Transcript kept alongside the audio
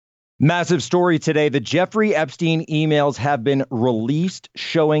Massive story today. The Jeffrey Epstein emails have been released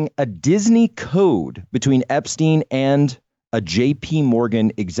showing a Disney code between Epstein and a JP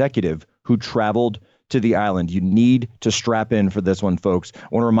Morgan executive who traveled to the island. You need to strap in for this one, folks. I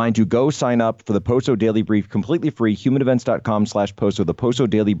want to remind you, go sign up for the Poso Daily Brief, completely free, humanevents.com/Poso, the Poso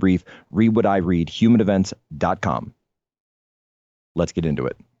Daily Brief. Read what I read, humanevents.com. Let's get into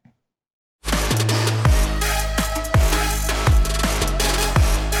it.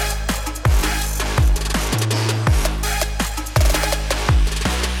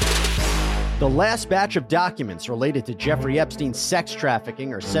 The last batch of documents related to Jeffrey Epstein's sex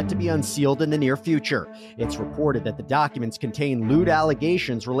trafficking are set to be unsealed in the near future. It's reported that the documents contain lewd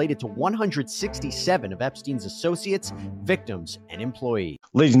allegations related to 167 of Epstein's associates, victims, and employees.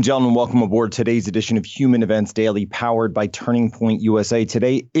 Ladies and gentlemen, welcome aboard today's edition of Human Events Daily, powered by Turning Point USA.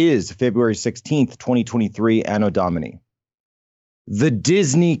 Today is February 16th, 2023, Anno Domini. The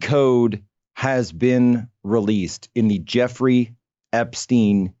Disney Code has been released in the Jeffrey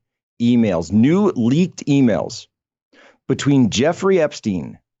Epstein emails, new leaked emails between Jeffrey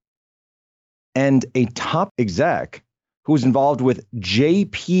Epstein and a top exec who was involved with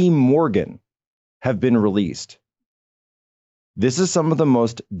JP Morgan have been released. This is some of the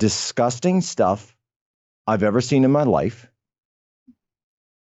most disgusting stuff I've ever seen in my life.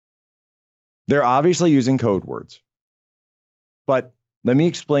 They're obviously using code words, but let me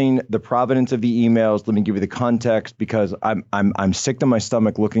explain the provenance of the emails. Let me give you the context, because I'm sick to my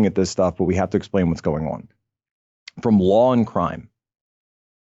stomach looking at this stuff, but we have to explain what's going on. From Law and Crime,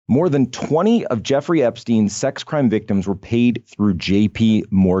 more than 20 of Jeffrey Epstein's sex crime victims were paid through JP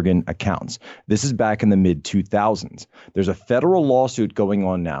Morgan accounts. This is back in the mid-2000s. There's a federal lawsuit going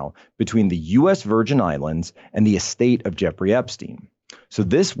on now between the U.S. Virgin Islands and the estate of Jeffrey Epstein. So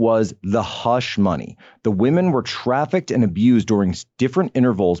this was the hush money. The women were trafficked and abused during different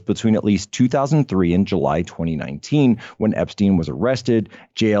intervals between at least 2003 and July 2019, when Epstein was arrested,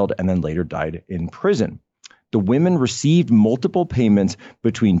 jailed, and then later died in prison. The women received multiple payments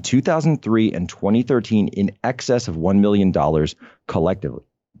between 2003 and 2013 in excess of $1 million collectively.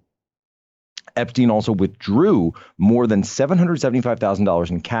 Epstein also withdrew more than $775,000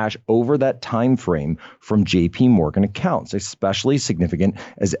 in cash over that time frame from JP Morgan accounts, especially significant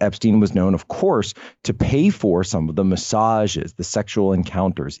as Epstein was known, of course, to pay for some of the massages, the sexual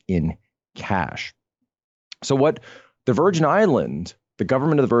encounters, in cash. So what the Virgin Islands, the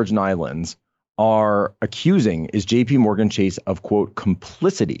government of the Virgin Islands, are accusing is JP Morgan Chase of, quote,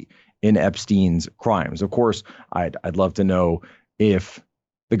 complicity in Epstein's crimes. Of course, I'd love to know if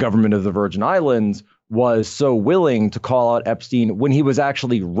the government of the Virgin Islands was so willing to call out Epstein when he was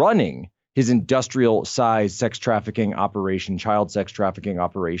actually running his industrial-sized sex trafficking operation, child sex trafficking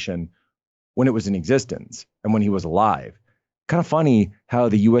operation, when it was in existence and when he was alive. Kind of funny how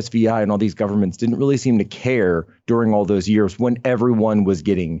the USVI and all these governments didn't really seem to care during all those years when everyone was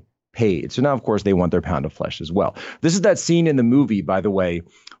getting paid. So now, of course, they want their pound of flesh as well. This is that scene in the movie, by the way,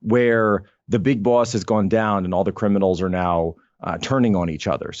 where the big boss has gone down and all the criminals are now turning on each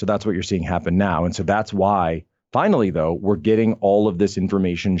other. So that's what you're seeing happen now. And so that's why, finally, though, we're getting all of this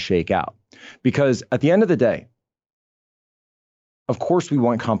information shake out. Because at the end of the day, of course, we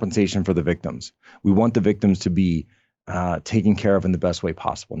want compensation for the victims. We want the victims to be taken care of in the best way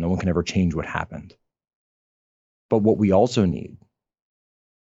possible. No one can ever change what happened. But what we also need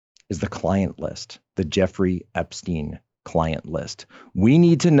is the client list, the Jeffrey Epstein client list. We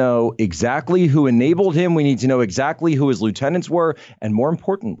need to know exactly who enabled him. We need to know exactly who his lieutenants were. And more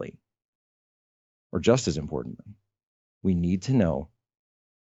importantly, or just as importantly, we need to know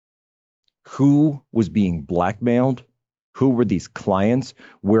who was being blackmailed, who were these clients,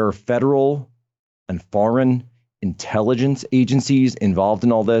 where federal and foreign intelligence agencies involved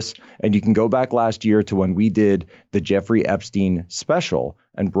in all this. And you can go back last year to when we did the Jeffrey Epstein special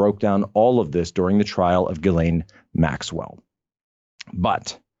and broke down all of this during the trial of Ghislaine Maxwell.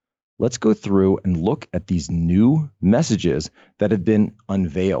 But let's go through and look at these new messages that have been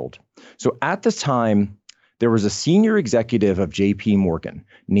unveiled. So at this time, there was a senior executive of JP Morgan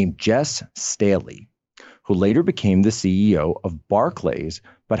named Jes Staley, who later became the CEO of Barclays,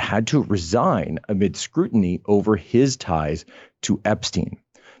 but had to resign amid scrutiny over his ties to Epstein.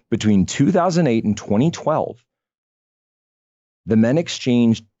 Between 2008 and 2012, the men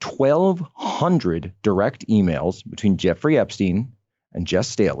exchanged 1,200 direct emails between Jeffrey Epstein and Jes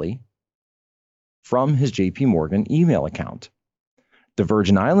Staley from his JP Morgan email account. The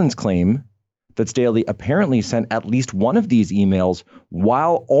Virgin Islands claim that Staley apparently sent at least one of these emails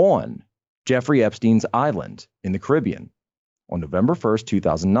while on Jeffrey Epstein's island in the Caribbean on November 1st,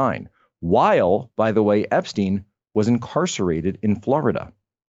 2009, while, by the way, Epstein was incarcerated in Florida.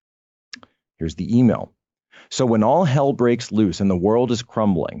 Here's the email. So when all hell breaks loose and the world is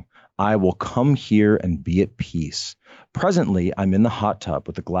crumbling, I will come here and be at peace. Presently, I'm in the hot tub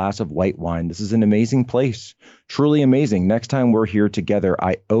with a glass of white wine. This is an amazing place, truly amazing. Next time we're here together,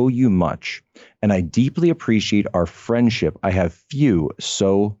 I owe you much, and I deeply appreciate our friendship. I have few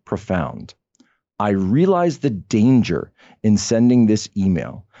so profound. I realize the danger in sending this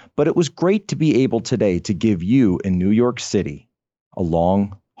email, but it was great to be able today to give you in New York City a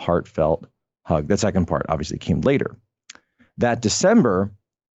long, heartfelt hug. The second part obviously came later. That December,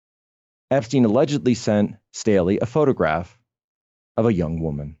 Epstein allegedly sent Staley a photograph of a young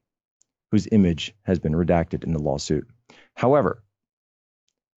woman whose image has been redacted in the lawsuit. However,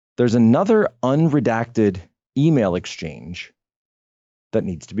 there's another unredacted email exchange that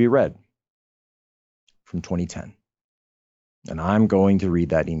needs to be read from 2010. And I'm going to read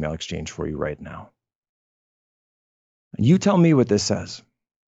that email exchange for you right now. You tell me what this says.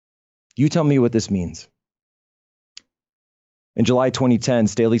 You tell me what this means. In July 2010,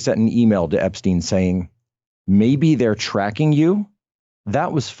 Staley sent an email to Epstein saying, "Maybe they're tracking you?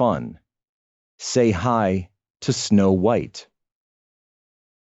 That was fun. Say hi to Snow White."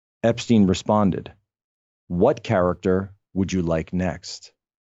 Epstein responded, "What character would you like next?"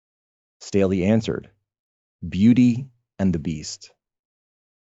 Staley answered, "Beauty and the Beast."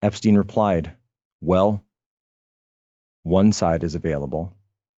 Epstein replied, "Well, one side is available."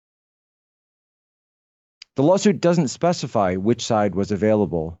 The lawsuit doesn't specify which side was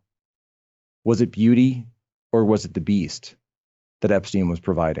available. Was it Beauty or was it the Beast that Epstein was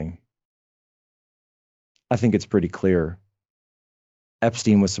providing? I think it's pretty clear.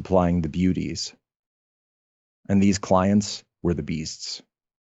 Epstein was supplying the beauties, and these clients were the beasts.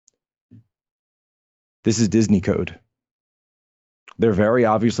 This is Disney code. They're very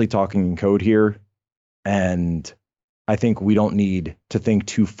obviously talking in code here, and I think we don't need to think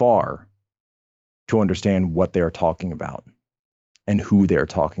too far to understand what they're talking about and who they're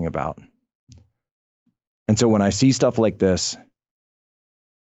talking about. And so when I see stuff like this,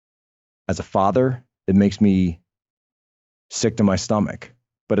 as a father, it makes me sick to my stomach.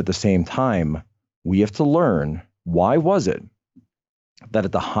 But at the same time, we have to learn, why was it that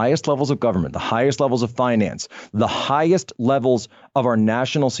at the highest levels of government, the highest levels of finance, the highest levels of our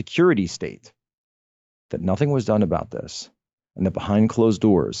national security state, that nothing was done about this, and that behind closed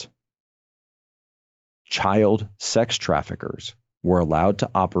doors, child sex traffickers were allowed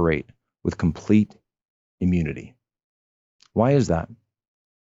to operate with complete immunity? Why is that?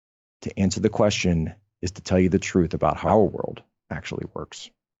 To answer the question is to tell you the truth about how our world actually works.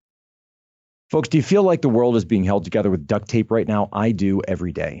 Folks, do you feel like the world is being held together with duct tape right now? I do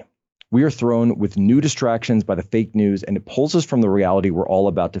every day. We are thrown with new distractions by the fake news, and it pulls us from the reality we're all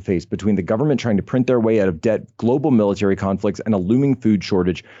about to face. Between the government trying to print their way out of debt, global military conflicts, and a looming food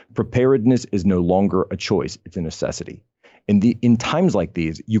shortage, preparedness is no longer a choice. It's a necessity. In times like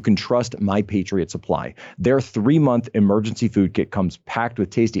these, you can trust My Patriot Supply. Their 3-month emergency food kit comes packed with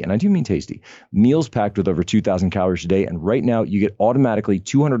tasty, and I do mean tasty, meals packed with over 2,000 calories a day. And right now, you get automatically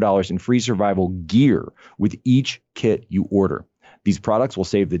 $200 in free survival gear with each kit you order. These products will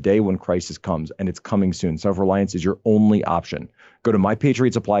save the day when crisis comes, and it's coming soon. Self-reliance is your only option. Go to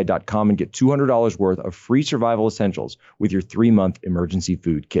mypatriotsupply.com and get $200 worth of free survival essentials with your 3-month emergency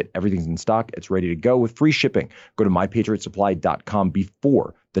food kit. Everything's in stock. It's ready to go with free shipping. Go to mypatriotsupply.com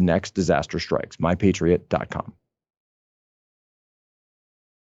before the next disaster strikes. mypatriot.com.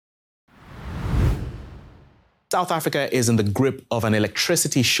 South Africa is in the grip of an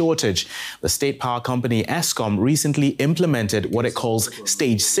electricity shortage. The state power company Eskom recently implemented what it calls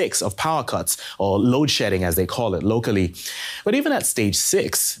stage 6 of power cuts, or load shedding as they call it locally. But even at stage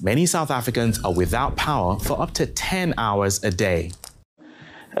 6, many South Africans are without power for up to 10 hours a day.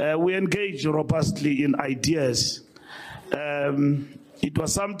 We engaged robustly in ideas. It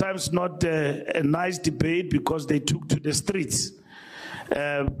was sometimes not a nice debate because they took to the streets.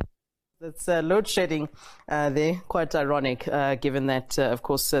 That's load shedding there, quite ironic, given that, of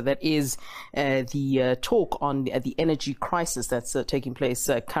course, that is the talk on the energy crisis that's taking place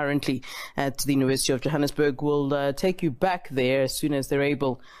currently at the University of Johannesburg. We'll take you back there as soon as they're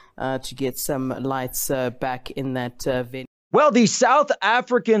able to get some lights back in that venue. Well, the South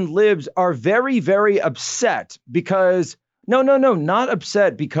African libs are very, very upset because, not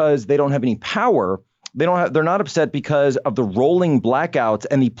upset because they don't have any power. They're not upset because of the rolling blackouts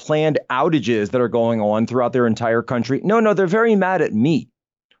and the planned outages that are going on throughout their entire country. No, they're very mad at me.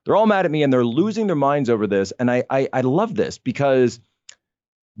 They're all mad at me and they're losing their minds over this. And I love this because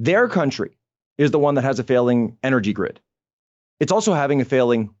their country is the one that has a failing energy grid. It's also having a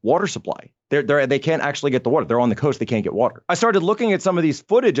failing water supply. They can't actually get the water. They're on the coast. They can't get water. I started looking at some of these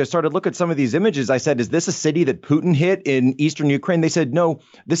footage. I started looking at some of these images. I said, is this a city that Putin hit in eastern Ukraine? They said, no,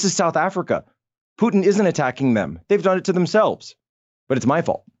 this is South Africa. Putin isn't attacking them. They've done it to themselves. But it's my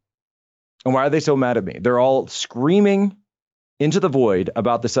fault. And why are they so mad at me? They're all screaming into the void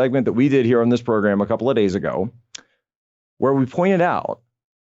about the segment that we did here on this program a couple of days ago, where we pointed out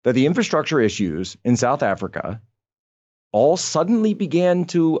that the infrastructure issues in South Africa all suddenly began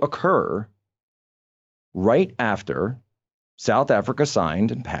to occur right after South Africa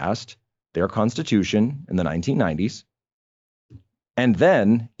signed and passed their constitution in the 1990s and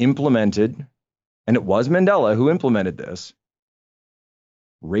then implemented, and it was Mandela who implemented this,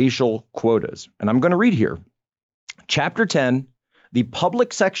 racial quotas. And I'm going to read here, Chapter 10, the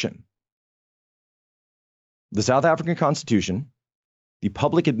public section, the South African Constitution, the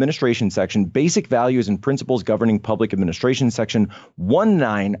public administration section, basic values and principles governing public administration, section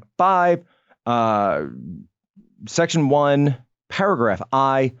 195, section 1, paragraph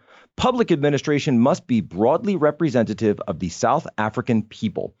I. Public administration must be broadly representative of the South African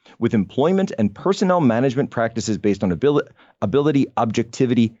people, with employment and personnel management practices based on ability,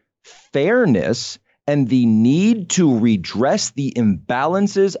 objectivity, fairness, and the need to redress the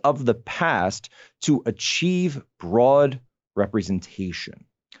imbalances of the past to achieve broad representation.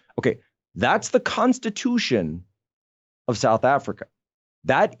 Okay, that's the Constitution of South Africa.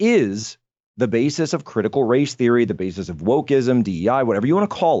 That is the basis of critical race theory, the basis of wokeism, DEI, whatever you want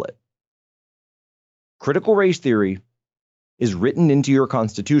to call it. Critical race theory is written into your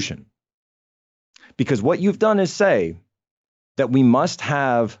Constitution because what you've done is say that we must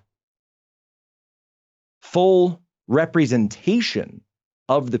have full representation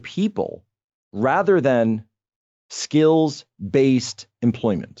of the people rather than skills-based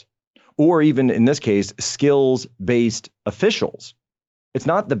employment, or even in this case, skills-based officials. It's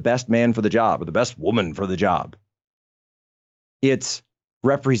not the best man for the job or the best woman for the job. It's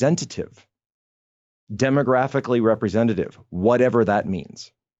representative, demographically representative, whatever that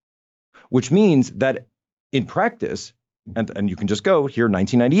means, which means that in practice, and you can just go here,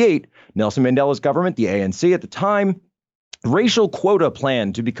 1998, Nelson Mandela's government, the ANC at the time, racial quota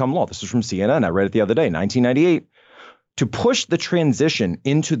plan to become law. This is from CNN. I read it the other day, 1998. To push the transition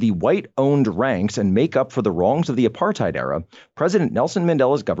into the white-owned ranks and make up for the wrongs of the apartheid era, President Nelson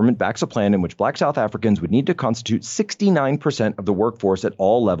Mandela's government backs a plan in which Black South Africans would need to constitute 69% of the workforce at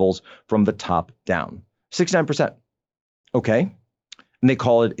all levels from the top down. 69%. Okay. And they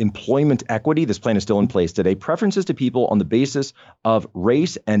call it employment equity. This plan is still in place today. Preferences to people on the basis of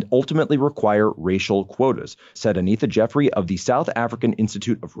race and ultimately require racial quotas, said Anitha Jeffrey of the South African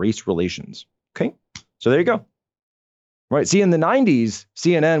Institute of Race Relations. Okay. So there you go. Right. See, in the 90s,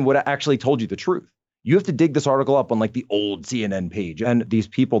 CNN would have actually told you the truth. You have to dig this article up on like the old CNN page. And these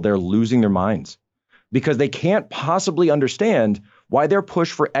people, they're losing their minds because they can't possibly understand why their push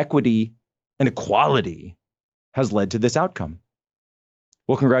for equity and equality has led to this outcome.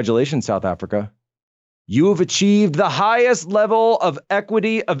 Well, congratulations, South Africa. You have achieved the highest level of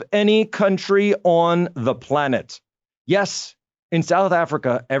equity of any country on the planet. Yes, in South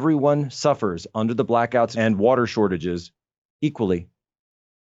Africa, everyone suffers under the blackouts and water shortages equally,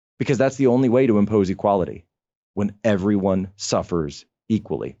 because that's the only way to impose equality, when everyone suffers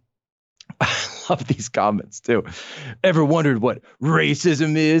equally. I love these comments too. Ever wondered what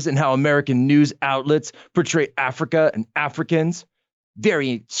racism is and how American news outlets portray Africa and Africans?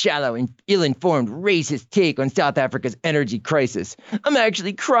 Very shallow and ill-informed racist take on South Africa's energy crisis. I'm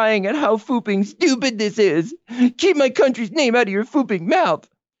actually crying at how fooping stupid this is. Keep my country's name out of your fooping mouth.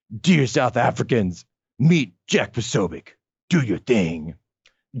 Dear South Africans, meet Jack Posobiec. Do your thing.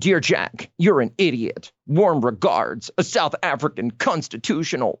 Dear Jack, you're an idiot. Warm regards, a South African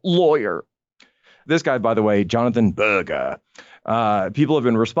constitutional lawyer. This guy, by the way, Jonathan Berger. People have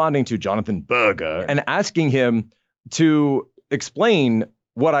been responding to Jonathan Berger and asking him to explain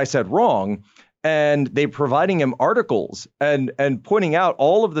what I said wrong, and they providing him articles and pointing out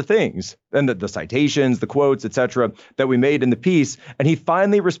all of the things and the citations, the quotes, etc., that we made in the piece. And he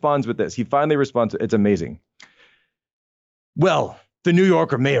finally responds with this. It's amazing. Well, the New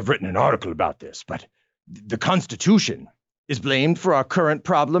Yorker may have written an article about this, but the Constitution is blamed for our current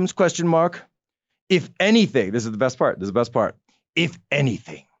problems, ? If anything, this is the best part. If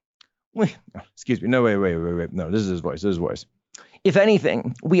anything, wait, excuse me. No, wait. No, this is his voice. If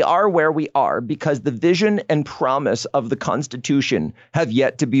anything, we are where we are because the vision and promise of the Constitution have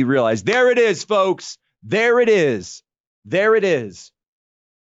yet to be realized. There it is, folks. There it is.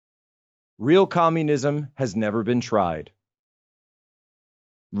 Real communism has never been tried.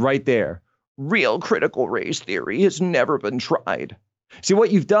 Right there. real critical race theory has never been tried. See,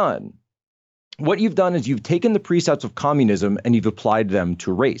 what you've done is you've taken the precepts of communism and you've applied them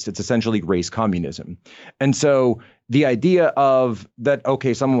to race. It's essentially race communism. And so the idea of that,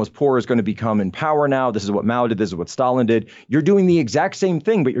 okay, someone was poor is going to become in power now. This is what Mao did. This is what Stalin did. You're doing the exact same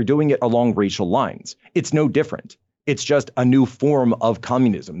thing, but you're doing it along racial lines. It's no different. It's just a new form of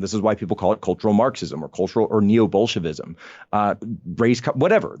communism. This is why people call it cultural Marxism or cultural or neo-Bolshevism,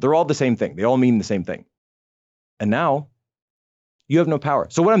 whatever. They're all the same thing. They all mean the same thing. And now you have no power.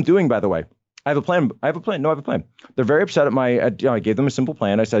 So what I'm doing, by the way, I have a plan. No, I have a plan. They're very upset at I gave them a simple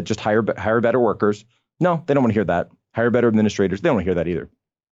plan. I said, just hire better workers. No, they don't want to hear that. Hire better administrators. They don't want to hear that either.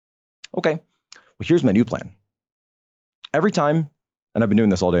 Okay. Well, here's my new plan. Every time, and I've been doing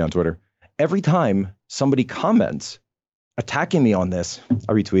this all day on Twitter, every time somebody comments attacking me on this,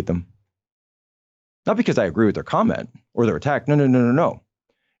 I retweet them. Not because I agree with their comment or their attack. No.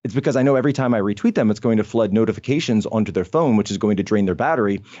 It's because I know every time I retweet them, it's going to flood notifications onto their phone, which is going to drain their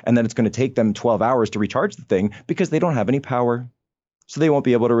battery. And then it's going to take them 12 hours to recharge the thing because they don't have any power. So they won't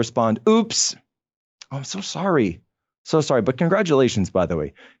be able to respond. Oops. Oh, I'm so sorry. So sorry. But congratulations, by the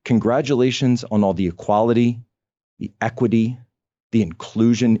way. Congratulations on all the equality, the equity, the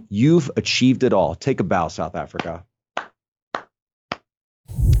inclusion. You've achieved it all. Take a bow, South Africa.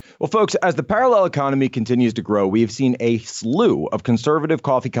 Well, folks, as the parallel economy continues to grow, we have seen a slew of conservative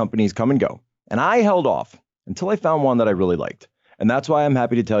coffee companies come and go. And I held off until I found one that I really liked. And that's why I'm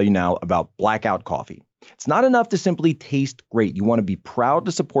happy to tell you now about Blackout Coffee. It's not enough to simply taste great. You want to be proud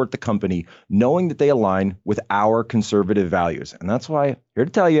to support the company, knowing that they align with our conservative values. And that's why I'm here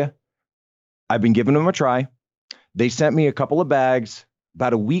to tell you, I've been giving them a try. They sent me a couple of bags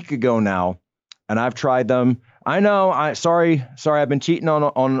about a week ago now, and I've tried them. I know. Sorry. I've been cheating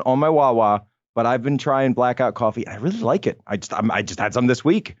on my Wawa, but I've been trying Blackout Coffee. I really like it. I just had some this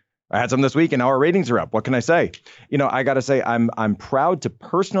week. And now our ratings are up. What can I say? I got to say, I'm proud to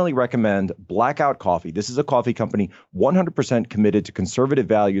personally recommend Blackout Coffee. This is a coffee company 100% committed to conservative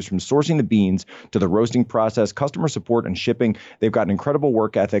values, from sourcing the beans to the roasting process, customer support, and shipping. They've got an incredible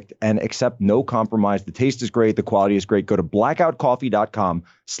work ethic and accept no compromise. The taste is great. The quality is great. Go to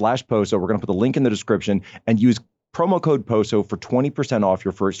blackoutcoffee.com/POSO. We're going to put the link in the description and use promo code POSO for 20% off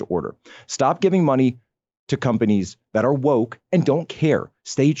your first order. Stop giving money to companies that are woke and don't care.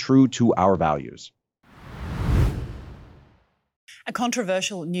 Stay true to our values. A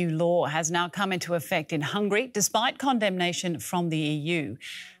controversial new law has now come into effect in Hungary, despite condemnation from the EU.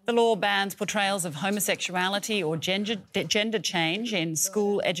 The law bans portrayals of homosexuality or gender change in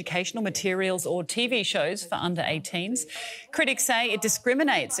school educational materials or TV shows for under 18s. Critics say it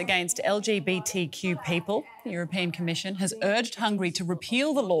discriminates against LGBTQ people. The European Commission has urged Hungary to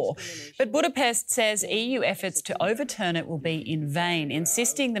repeal the law, but Budapest says EU efforts to overturn it will be in vain,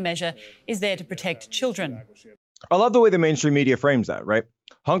 insisting the measure is there to protect children. I love the way the mainstream media frames that, right?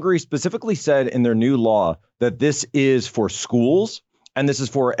 Hungary specifically said in their new law that this is for schools and this is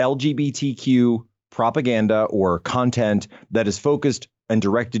for LGBTQ propaganda or content that is focused and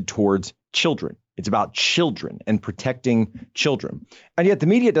directed towards children. It's about children and protecting children. And yet the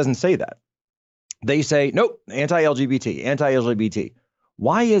media doesn't say that. They say, nope, anti-LGBT.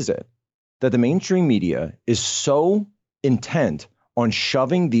 Why is it that the mainstream media is so intent on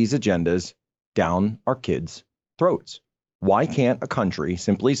shoving these agendas down our kids' throats? Why can't a country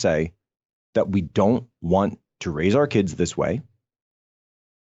simply say that we don't want to raise our kids this way?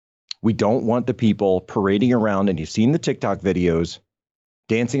 We don't want the people parading around, and you've seen the TikTok videos,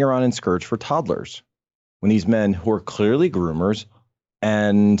 dancing around in skirts for toddlers, when these men who are clearly groomers,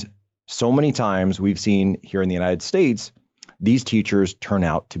 and so many times we've seen here in the United States, these teachers turn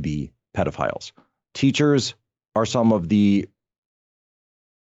out to be pedophiles. Teachers are the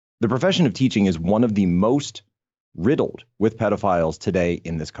profession of teaching is one of the most riddled with pedophiles today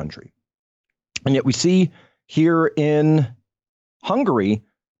in this country. And yet we see here in Hungary,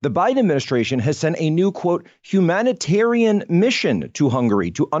 the Biden administration has sent a new, quote, humanitarian mission to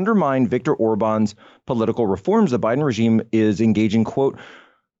Hungary to undermine Viktor Orban's political reforms. The Biden regime is engaging, quote,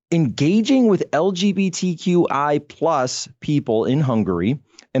 engaging with LGBTQI plus people in Hungary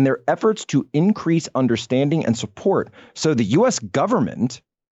and their efforts to increase understanding and support. So the U.S. government,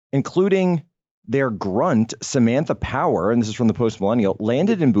 including their grunt, Samantha Power, and this is from the Post Millennial,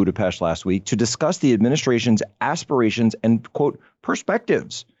 landed in Budapest last week to discuss the administration's aspirations and, quote,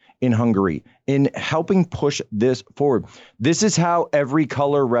 perspectives in Hungary in helping push this forward. This is how every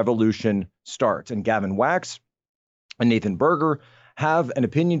color revolution starts. And Gavin Wax and Nathan Berger have an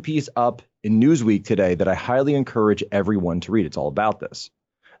opinion piece up in Newsweek today that I highly encourage everyone to read. It's all about this.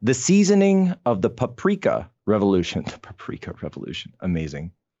 The seasoning of the paprika revolution. The paprika revolution.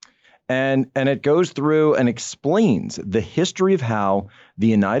 Amazing. And it goes through and explains the history of how the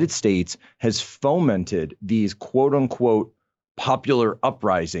United States has fomented these quote unquote popular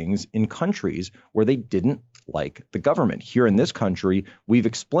uprisings in countries where they didn't like the government. Here in this country, we've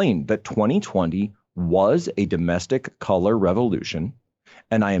explained that 2020 was a domestic color revolution,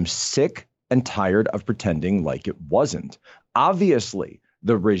 and I am sick and tired of pretending like it wasn't. Obviously,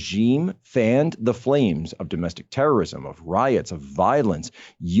 the regime fanned the flames of domestic terrorism, of riots, of violence,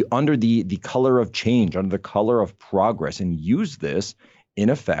 under the color of change, under the color of progress, and used this, in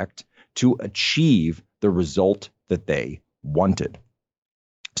effect, to achieve the result that they wanted.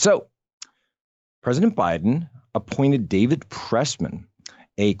 So, President Biden appointed David Pressman,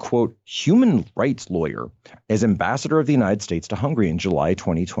 a, quote, human rights lawyer, as ambassador of the United States to Hungary in July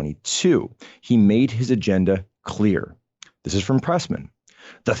 2022. He made his agenda clear. This is from Pressman.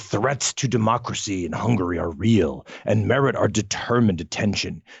 The threats to democracy in Hungary are real and merit our determined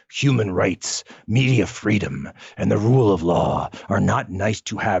attention. Human rights, media freedom, and the rule of law are not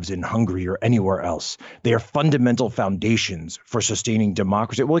nice-to-haves in Hungary or anywhere else. They are fundamental foundations for sustaining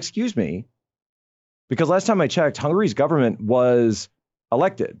democracy. Well, excuse me, because last time I checked, Hungary's government was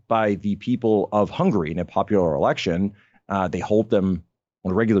elected by the people of Hungary in a popular election. They hold them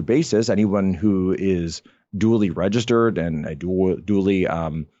on a regular basis. Anyone who is duly registered and a duly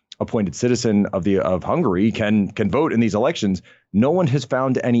appointed citizen of Hungary can vote in these elections. No one has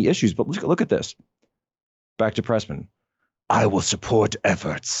found any issues. But look at this. Back to Pressman. I will support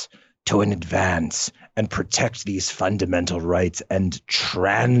efforts to advance and protect these fundamental rights and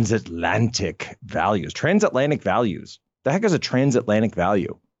transatlantic values. Transatlantic values. The heck is a transatlantic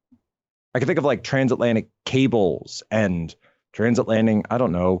value? I can think of like transatlantic cables and transatlantic, I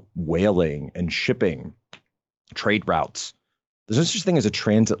don't know, whaling and shipping. Trade routes. There's no such thing as a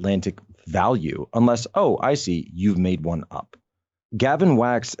transatlantic value unless, oh, I see, you've made one up. Gavin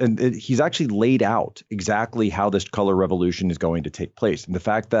Wax, and he's actually laid out exactly how this color revolution is going to take place. And the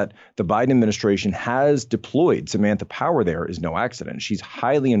fact that the Biden administration has deployed Samantha Power there is no accident. She's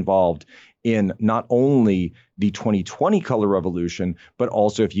highly involved in not only the 2020 color revolution, but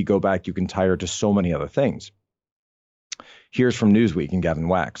also if you go back, you can tie her to so many other things. Here's from Newsweek and Gavin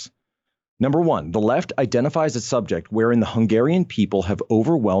Wax. Number one, the left identifies a subject wherein the Hungarian people have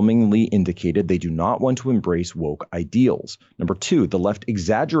overwhelmingly indicated they do not want to embrace woke ideals. Number two, the left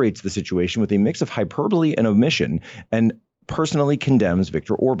exaggerates the situation with a mix of hyperbole and omission and personally condemns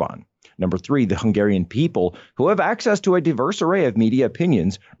Viktor Orban. Number three, the Hungarian people, who have access to a diverse array of media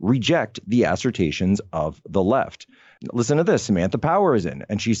opinions, reject the assertions of the left. Listen to this. Samantha Power is in,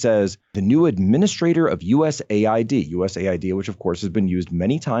 and she says, the new administrator of USAID, which of course has been used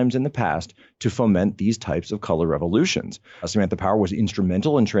many times in the past to foment these types of color revolutions. Samantha Power was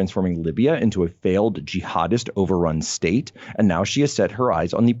instrumental in transforming Libya into a failed jihadist overrun state, and now she has set her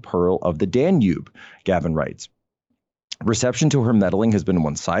eyes on the Pearl of the Danube, Gavin writes. Reception to her meddling has been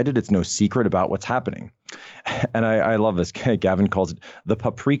one-sided. It's no secret about what's happening. And I love this. Gavin calls it the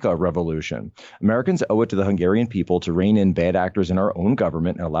paprika revolution. Americans owe it to the Hungarian people to rein in bad actors in our own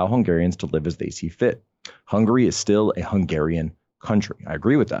government and allow Hungarians to live as they see fit. Hungary is still a Hungarian country. I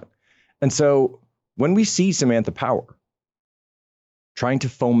agree with that. And so when we see Samantha Power trying to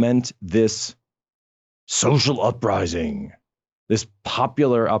foment this social uprising, this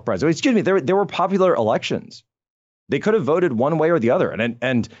popular uprising, excuse me, there were popular elections. They could have voted one way or the other.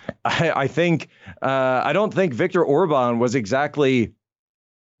 And I think I don't think Viktor Orban was exactly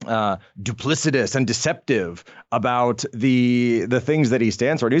duplicitous and deceptive about the things that he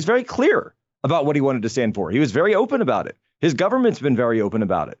stands for. And he was very clear about what he wanted to stand for. He was very open about it. His government's been very open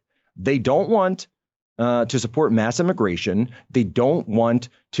about it. They don't want to support mass immigration. They don't want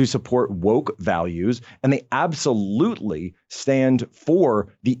to support woke values. And they absolutely stand for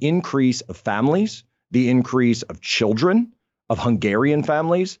the increase of families, the increase of children, of Hungarian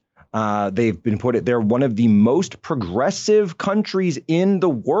families. They've been they're one of the most progressive countries in the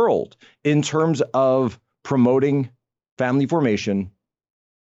world in terms of promoting family formation,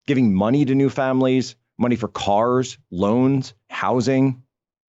 giving money to new families, money for cars, loans, housing.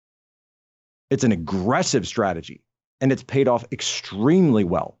 It's an aggressive strategy, and it's paid off extremely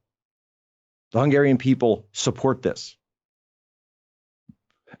well. The Hungarian people support this.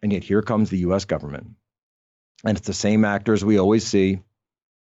 And yet here comes the U.S. government. And it's the same actors we always see.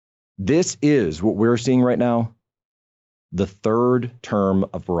 This is what we're seeing right now, the third term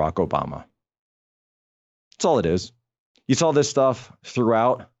of Barack Obama. That's all it is. You saw this stuff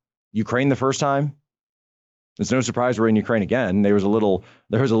throughout Ukraine the first time. It's no surprise we're in Ukraine again. There was a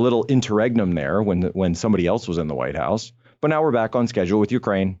little interregnum there when somebody else was in the White House. But now we're back on schedule with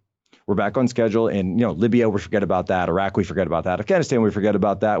Ukraine. We're back on schedule. And, Libya, we forget about that. Iraq, we forget about that. Afghanistan, we forget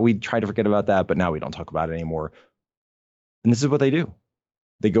about that. We try to forget about that, but now we don't talk about it anymore. And this is what they do.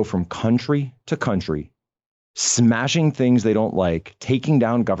 They go from country to country, smashing things they don't like, taking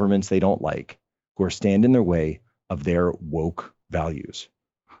down governments they don't like, who stand in their way of their woke values.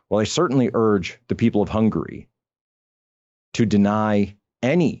 Well, I certainly urge the people of Hungary to deny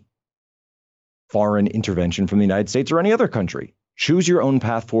any foreign intervention from the United States or any other country. Choose your own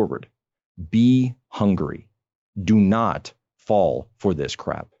path forward. Be Hungary. Do not fall for this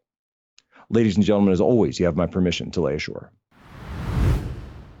crap. Ladies and gentlemen, as always, you have my permission to lay ashore.